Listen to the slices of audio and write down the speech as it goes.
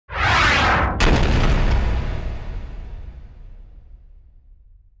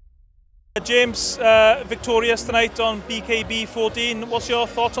James, victorious tonight on BKB14. What's your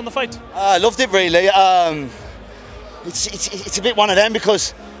thoughts on the fight? I loved it really. It's a bit one of them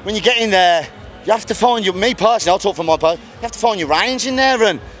because when you get in there, you have to find me personally, I'll talk for my part, you have to find your range in there.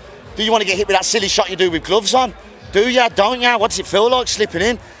 And do you want to get hit with that silly shot you do with gloves on? Do ya, don't ya? What does it feel like slipping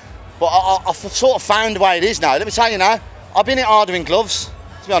in? But I've sort of found the way it is now. Let me tell you now, I've been hit harder in gloves,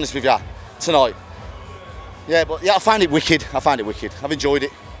 to be honest with you, tonight. Yeah, but yeah, I found it wicked. I've enjoyed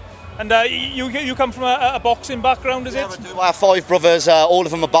it. And you come from a boxing background, is it? I do. I have 5 brothers, all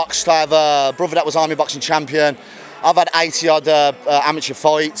of them are boxed. I have a brother that was Army boxing champion. I've had 80 odd amateur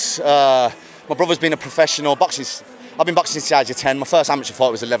fights. My brother's been a professional boxing. I've been boxing since the age of 10. My first amateur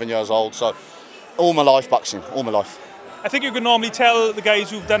fight was 11 years old, so all my life boxing, all my life. I think you can normally tell the guys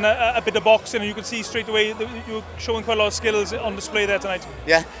who've done a bit of boxing, and you can see straight away that you're showing quite a lot of skills on display there tonight.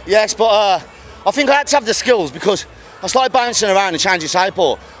 Yeah, yes, but I think I had to have the skills because I started bouncing around and changing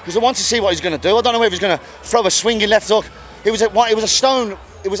southpaw because I wanted to see what he's going to do. I don't know if he's going to throw a swinging left hook. It was a stone.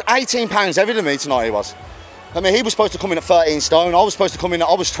 It was 18 pounds heavier than me tonight. He was. I mean, he was supposed to come in at 13 stone. I was supposed to come in.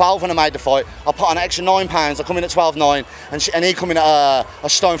 I was 12 when I made the fight. I put on an extra 9 pounds. I come in at 12.9, and he come in at a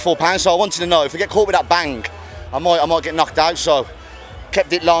stone 4 pounds. So I wanted to know if I get caught with that bang, I might get knocked out. So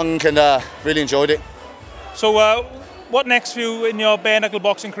kept it long and really enjoyed it. So. What next for you in your bare knuckle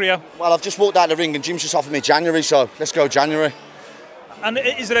boxing career? Well, I've just walked out of the ring and Jim's just offered me January, so let's go January. And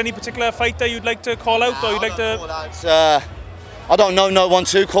is there any particular fight that you'd like to call out, or you'd like to? I don't know no one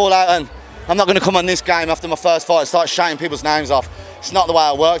to call out, and I'm not going to come on this game after my first fight and start shouting people's names off. It's not the way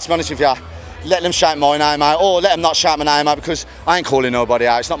I work, to be honest with you. Let them shout my name out, or let them not shout my name out because I ain't calling nobody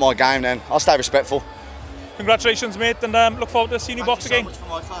out. It's not my game then. I'll stay respectful. Congratulations, mate, and look forward to seeing you box again. Thank you so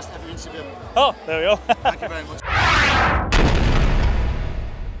much for my first ever interview. Oh, there we go. Thank you very much.